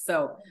worth.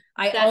 So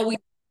I always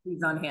have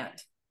these on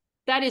hand.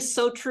 That is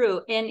so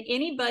true. And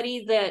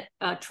anybody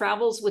that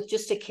travels with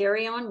just a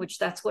carry-on, which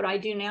that's what I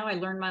do now, I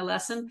learned my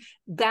lesson,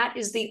 that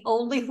is the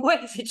only way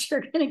that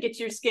you're going to get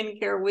your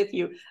skincare with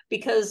you,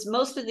 because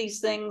most of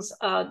these things,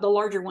 the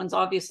larger ones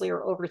obviously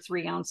are over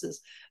 3 ounces.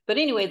 But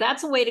anyway,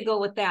 that's a way to go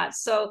with that.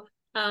 So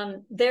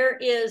there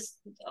is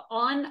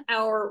on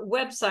our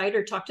website,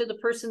 or talk to the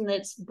person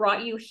that's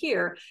brought you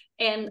here,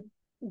 and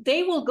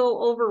they will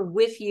go over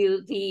with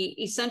you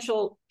the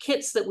essential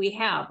kits that we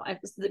have.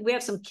 We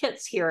have some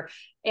kits here,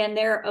 and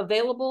they're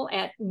available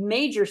at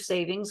major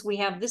savings. We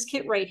have this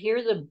kit right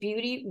here, the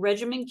Beauty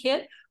Regimen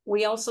Kit.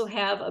 We also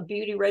have a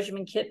Beauty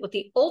Regimen Kit with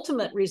the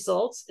ultimate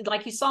results.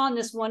 Like you saw in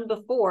this one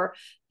before,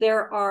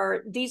 there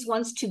are these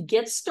ones to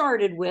get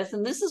started with,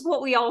 and this is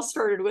what we all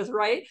started with,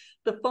 right?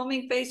 The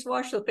foaming face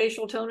wash, the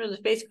facial toner, the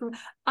face cream.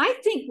 I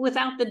think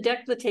without the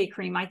décolleté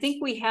cream, I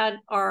think we had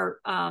our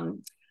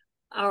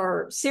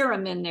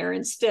serum in there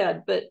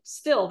instead, but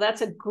still,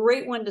 that's a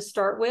great one to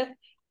start with.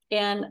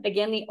 And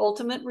again, the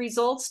ultimate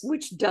results,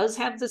 which does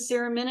have the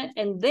serum in it.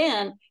 And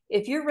then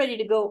if you're ready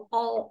to go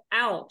all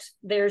out,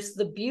 there's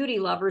the Beauty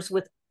Lovers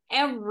with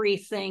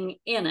everything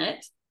in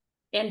it.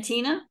 And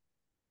Tina,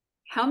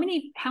 how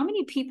many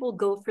people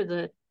go for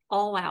the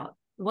all out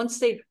once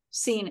they've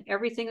seen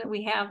everything that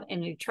we have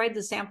and they've tried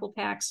the sample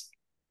packs?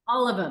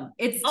 All of them.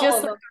 It's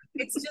just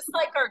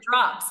like our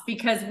drops,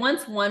 because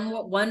once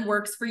one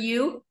works for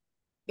you,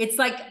 it's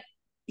like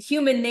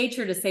human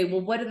nature to say,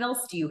 well, what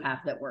else do you have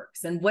that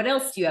works? And what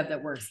else do you have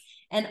that works?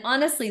 And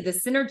honestly, the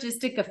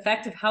synergistic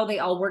effect of how they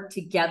all work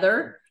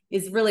together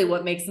is really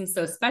what makes them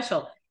so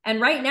special. And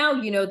right now,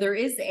 you know, there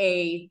is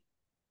a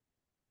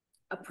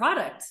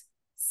product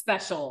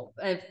special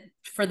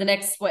for the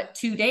next,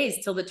 2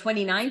 days till the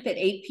 29th at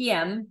 8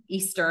 p.m.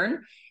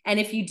 Eastern. And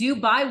if you do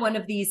buy one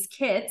of these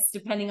kits,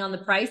 depending on the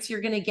price,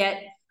 you're going to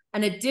get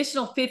an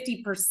additional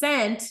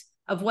 50%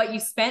 of what you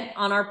spent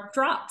on our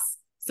drops.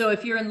 So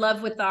if you're in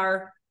love with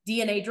our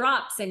DNA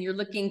drops and you're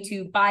looking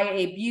to buy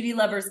a Beauty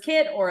Lovers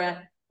kit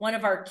or one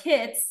of our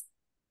kits,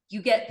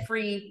 you get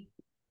free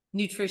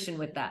nutrition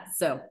with that.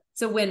 So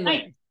it's a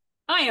win-win.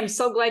 I am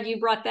so glad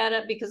you brought that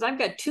up, because I've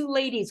got two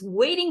ladies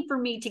waiting for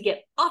me to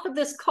get off of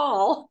this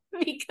call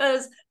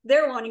because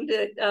they're wanting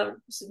to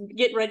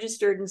get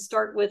registered and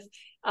start with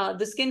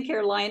the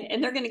skincare line,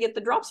 and they're going to get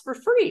the drops for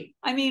free.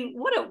 I mean,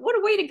 what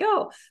a way to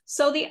go.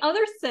 So the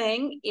other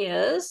thing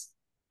is,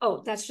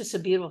 oh, that's just a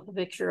beautiful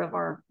picture of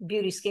our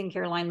beauty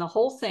skincare line, the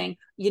whole thing.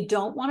 You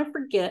don't want to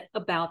forget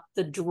about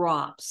the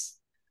drops.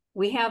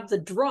 We have the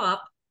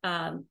drop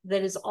that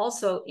is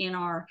also in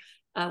our,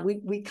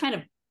 we kind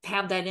of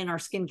have that in our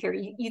skincare.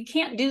 You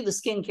can't do the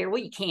skincare.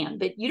 Well, you can,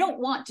 but you don't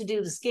want to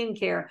do the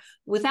skincare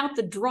without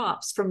the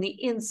drops from the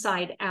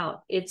inside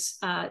out. It's,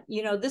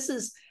 you know, this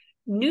is,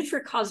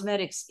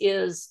 Nutricosmetics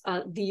is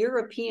the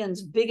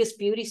Europeans' biggest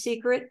beauty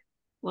secret.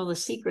 Well, the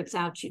secret's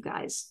out, you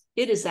guys.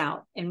 It is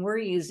out, and we're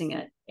using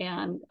it.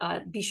 And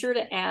be sure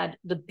to add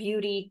the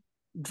beauty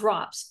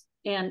drops.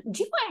 And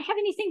do you have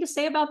anything to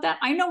say about that?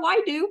 I know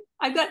I do.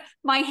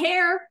 My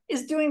hair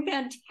is doing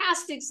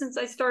fantastic since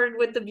I started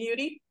with the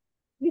beauty.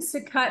 I used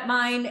to cut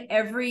mine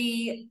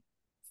every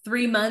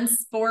 3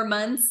 months, 4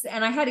 months,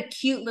 and I had a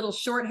cute little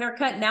short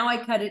haircut. Now I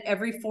cut it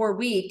every 4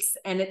 weeks,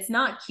 and it's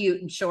not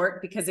cute and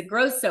short because it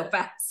grows so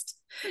fast.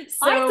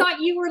 So I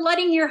thought you were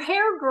letting your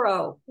hair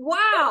grow. Wow.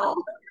 I don't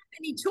have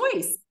any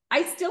choice.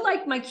 I still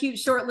like my cute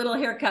short little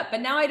haircut, but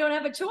now I don't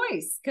have a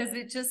choice because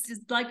it just is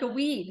like a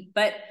weed.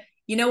 But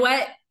you know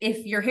what?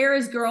 If your hair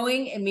is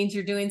growing, it means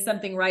you're doing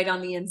something right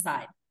on the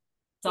inside.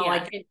 That's all I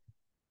can.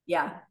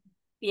 Yeah.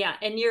 Yeah.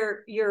 And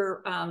your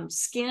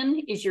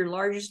skin is your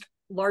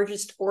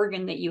largest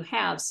organ that you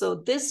have. So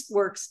this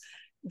works,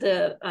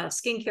 the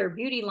skincare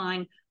beauty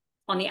line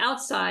on the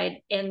outside,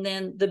 and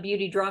then the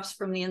beauty drops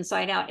from the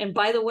inside out. And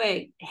by the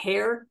way,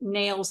 hair,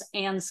 nails,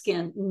 and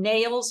skin.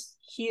 Nails,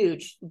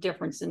 huge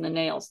difference in the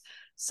nails.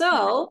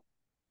 So,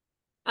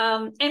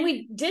 and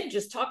we did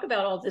just talk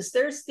about all this.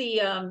 There's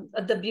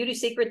the beauty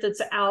secret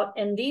that's out,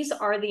 and these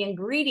are the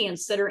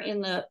ingredients that are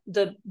in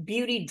the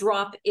beauty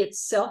drop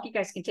itself. You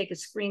guys can take a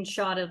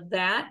screenshot of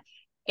that.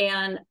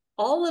 And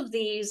all of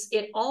these,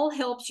 it all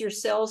helps your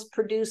cells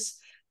produce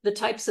the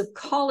types of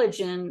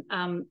collagen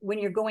when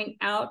you're going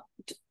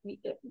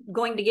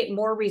to get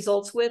more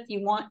results with.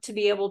 You want to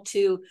be able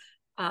to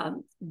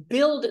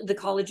build the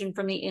collagen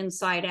from the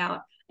inside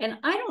out. And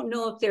I don't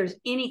know if there's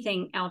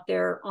anything out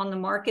there on the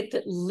market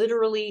that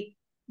literally,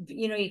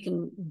 you know, you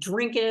can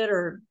drink it,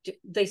 or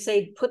they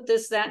say put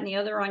this, that, and the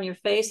other on your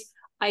face.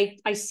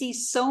 I see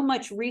so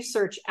much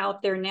research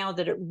out there now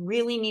that it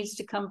really needs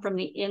to come from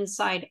the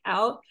inside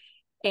out.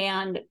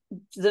 And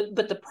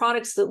but the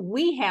products that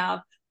we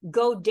have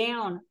go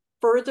down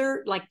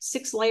further, like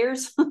 6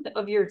 layers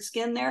of your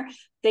skin there.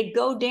 They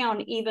go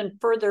down even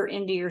further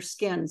into your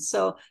skin.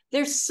 So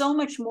there's so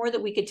much more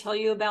that we could tell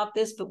you about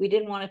this, but we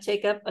didn't want to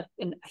take up a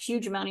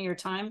huge amount of your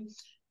time.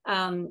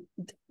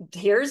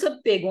 Here's a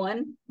big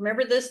one.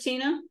 Remember this,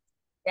 Tina?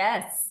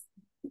 Yes.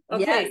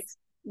 Okay. Yes.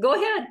 Go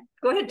ahead.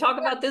 Talk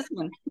about this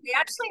one. We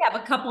actually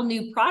have a couple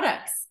new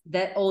products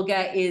that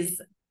Olga is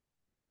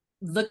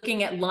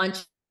looking at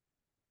launching.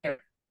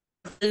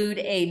 Include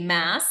a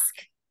mask,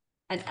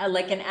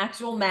 like an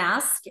actual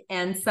mask,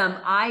 and some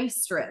eye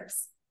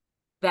strips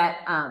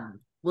that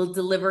will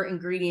deliver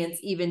ingredients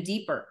even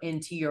deeper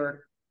into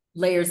your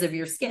layers of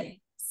your skin.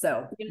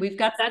 So we've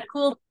got that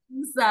cool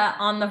things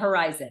on the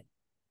horizon.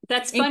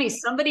 That's funny.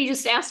 Somebody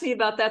just asked me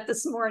about that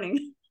this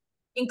morning.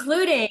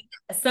 Including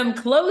some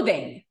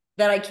clothing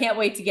that I can't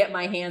wait to get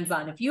my hands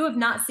on. If you have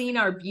not seen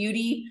our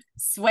beauty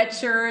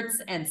sweatshirts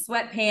and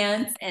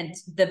sweatpants and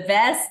the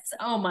vests,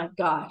 oh my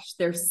gosh,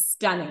 they're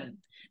stunning.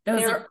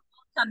 Those are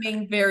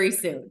coming very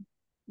soon.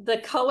 The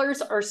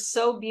colors are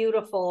so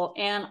beautiful.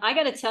 And I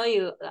got to tell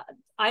you,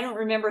 I don't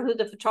remember who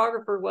the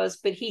photographer was,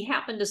 but he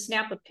happened to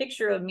snap a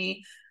picture of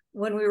me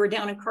when we were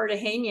down in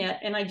Cartagena.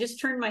 And I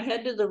just turned my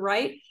head to the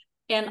right.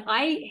 And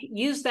I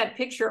use that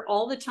picture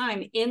all the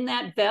time in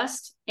that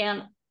vest.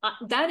 And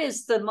that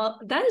is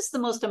the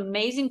most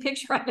amazing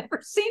picture I've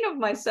ever seen of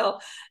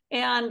myself.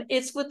 And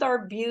it's with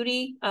our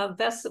beauty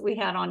vest that we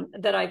had on,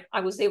 that I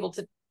was able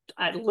to,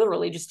 I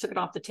literally just took it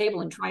off the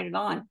table and tried it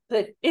on.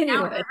 But anyway.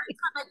 Now, every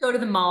time I go to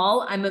the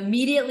mall, I'm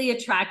immediately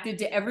attracted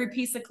to every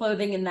piece of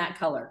clothing in that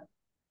color.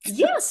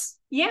 Yes.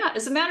 Yeah.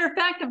 As a matter of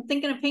fact, I'm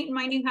thinking of painting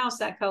my new house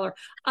that color.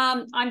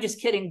 I'm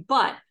just kidding.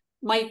 But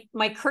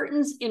my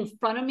curtains in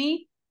front of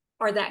me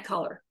are that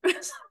color.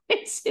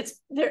 it's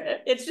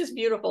just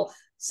beautiful.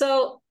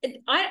 So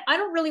I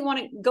don't really want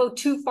to go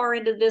too far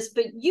into this,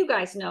 but you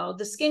guys know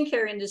the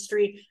skincare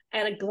industry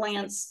at a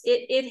glance.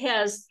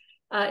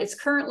 It's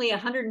currently a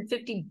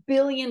 $150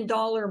 billion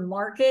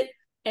market,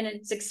 and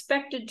it's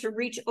expected to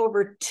reach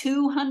over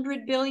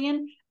 200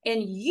 billion.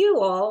 And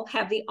you all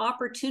have the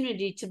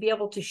opportunity to be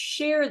able to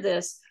share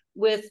this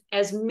with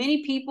as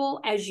many people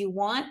as you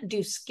want.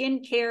 Do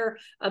skincare,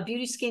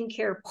 beauty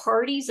skincare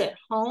parties at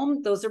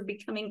home. Those are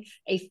becoming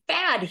a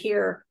fad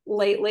here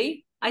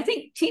lately. I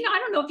think, Tina, I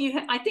don't know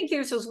if I think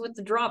yours was with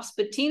the drops,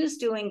 but Tina's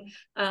doing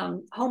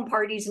home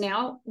parties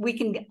now. We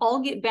can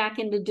all get back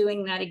into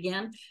doing that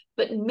again.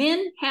 But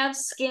men have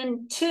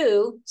skin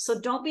too, so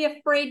don't be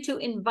afraid to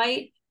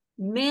invite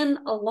men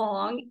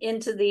along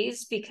into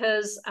these,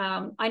 because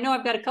I know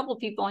I've got a couple of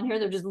people on here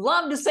that just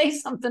love to say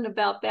something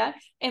about that,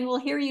 and we'll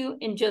hear you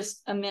in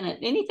just a minute.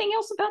 Anything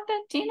else about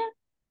that, Tina?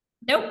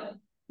 Nope.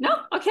 No?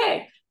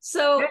 Okay.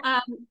 So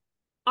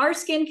our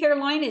skincare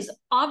line is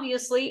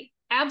obviously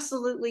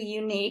absolutely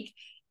unique,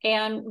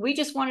 and we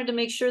just wanted to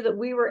make sure that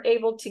we were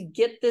able to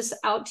get this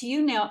out to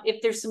you. Now, if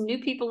there's some new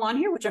people on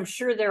here, which I'm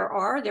sure there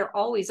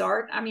always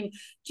are. I mean,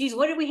 geez,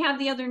 what did we have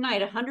the other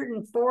night?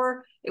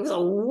 104. It was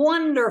a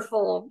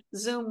wonderful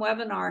Zoom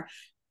webinar.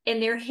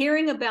 And they're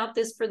hearing about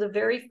this for the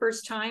very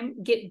first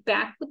time. Get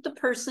back with the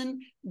person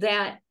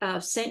that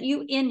sent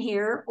you in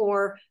here,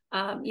 or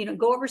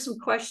go over some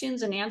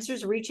questions and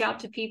answers, reach out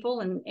to people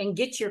and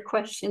get your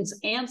questions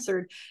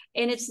answered.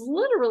 And it's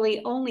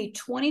literally only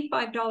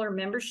 $25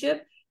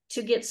 membership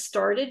to get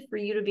started for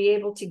you to be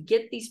able to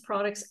get these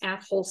products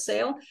at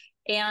wholesale,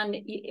 and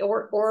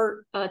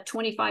or a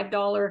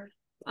 $25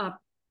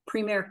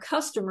 Premier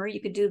customer.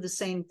 You could do the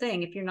same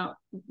thing if you're not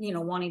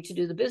wanting to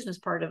do the business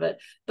part of it.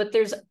 But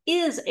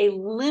is a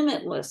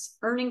limitless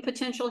earning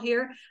potential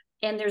here,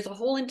 and there's a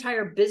whole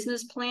entire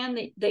business plan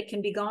that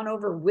can be gone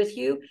over with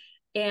you.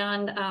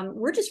 And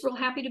we're just real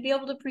happy to be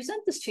able to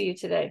present this to you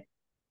today.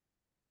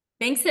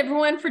 Thanks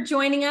everyone for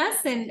joining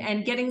us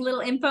and getting a little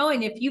info.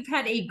 And if you've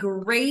had a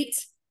great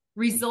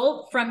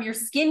result from your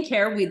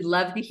skincare, we'd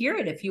love to hear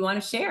it if you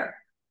want to share.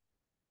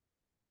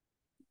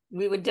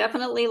 We would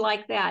definitely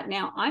like that.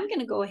 Now I'm going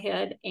to go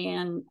ahead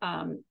and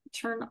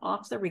turn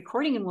off the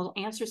recording, and we'll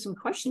answer some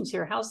questions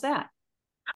here. How's that?